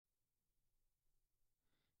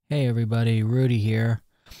Hey everybody, Rhoody here.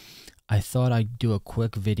 I thought I'd do a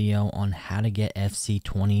quick video on how to get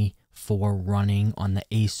FC24 running on the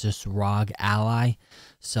ASUS ROG Ally.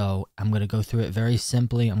 So I'm going to go through it very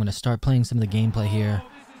simply. I'm going to start playing some of the gameplay here.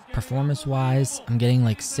 Performance wise, I'm getting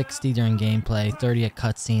like 60 during gameplay, 30 at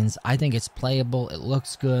cutscenes. I think it's playable, it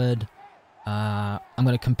looks good. I'm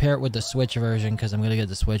going to compare it with the Switch version because I'm going to get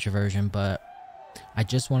the Switch version, but I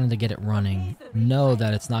just wanted to get it running. Know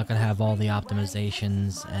that it's not going to have all the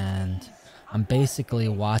optimizations, and I'm basically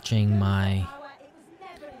watching my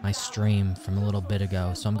stream from a little bit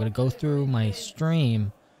ago. So I'm going to go through my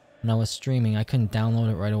stream. When I was streaming, I couldn't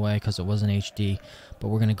download it right away because it wasn't HD, but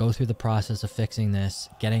we're going to go through the process of fixing this,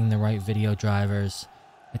 getting the right video drivers.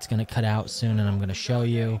 It's going to cut out soon, and I'm going to show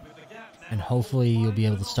you. And hopefully you'll be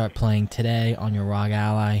able to start playing today on your ROG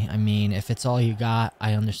Ally. I mean, if it's all you got,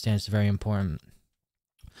 I understand it's very important.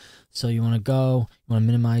 So you want to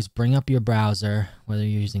minimize, bring up your browser, whether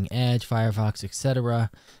you're using Edge, Firefox, etc.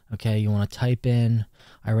 Okay, you want to type in,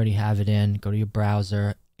 I already have it in, go to your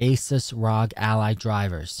browser, ASUS ROG Ally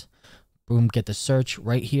drivers. Boom, get the search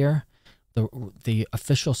right here. The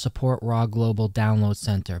official support ROG Global Download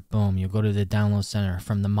Center. Boom, you go to the download center.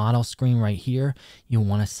 From the model screen right here, you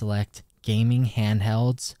want to select gaming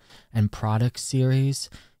handhelds and product series.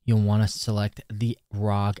 You'll want to select the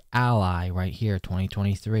ROG Ally right here,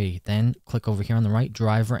 2023. Then click over here on the right,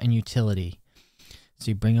 driver and utility. So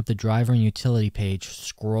you bring up the driver and utility page,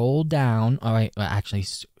 scroll down. All right, actually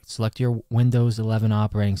select your Windows 11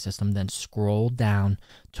 operating system, then scroll down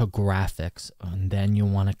to graphics, and then you'll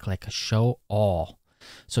want to click show all.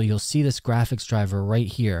 So you'll see this graphics driver right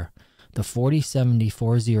here, the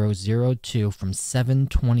 4070-4002 from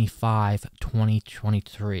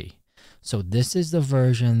 7/25/2023. So this is the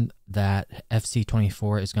version that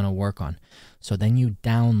FC24 is going to work on. So then you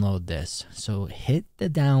download this. So hit the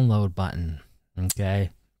download button,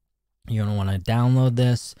 okay? You're going to want to download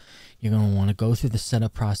this. You're going to want to go through the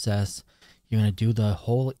setup process. You're going to do the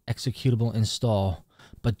whole executable install,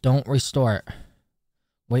 but don't restart.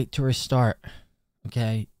 Wait to restart,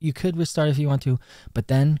 okay? You could restart if you want to, but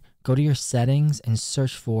then go to your settings and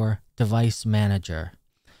search for Device Manager.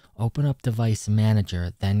 Open up Device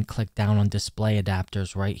Manager, then click down on Display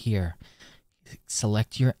Adapters right here.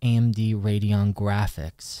 Select your AMD Radeon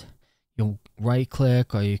graphics. You'll right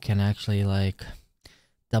click, or you can actually like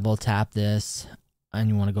double tap this, and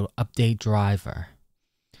you want to go to Update Driver.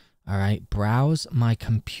 Alright, browse my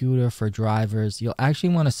computer for drivers. You'll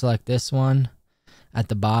actually want to select this one at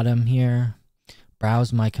the bottom here.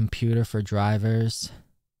 Browse my computer for drivers.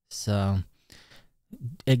 So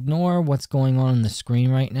ignore what's going on the screen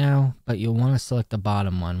right now, but you'll want to select the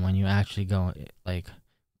bottom one when you actually go like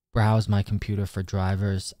browse my computer for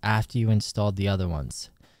drivers after you installed the other ones.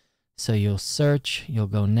 So you'll search, you'll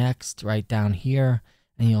go next right down here,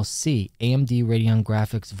 and you'll see AMD Radeon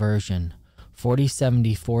graphics version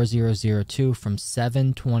 4070-4002 from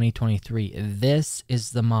 7/20/23. This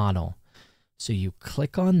is the model. So you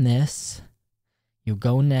click on this, you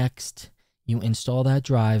go next, you install that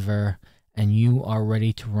driver, and you are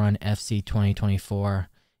ready to run FC2024.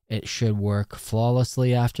 It should work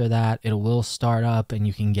flawlessly after that. It will start up and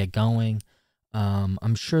you can get going.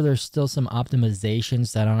 I'm sure there's still some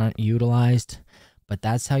optimizations that aren't utilized, but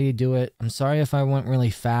that's how you do it. I'm sorry if I went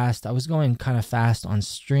really fast. I was going kind of fast on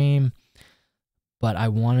stream, but I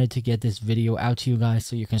wanted to get this video out to you guys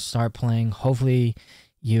so you can start playing. Hopefully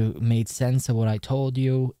you made sense of what I told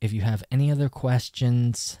you. If you have any other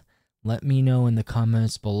questions, let me know in the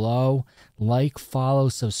comments below. Like, follow,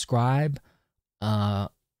 subscribe.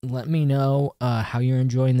 Let me know how you're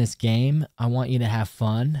enjoying this game. I want you to have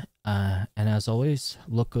fun. And as always,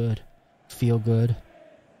 look good, feel good,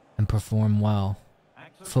 and perform well.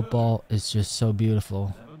 Football is just so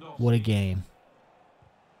beautiful. What a game.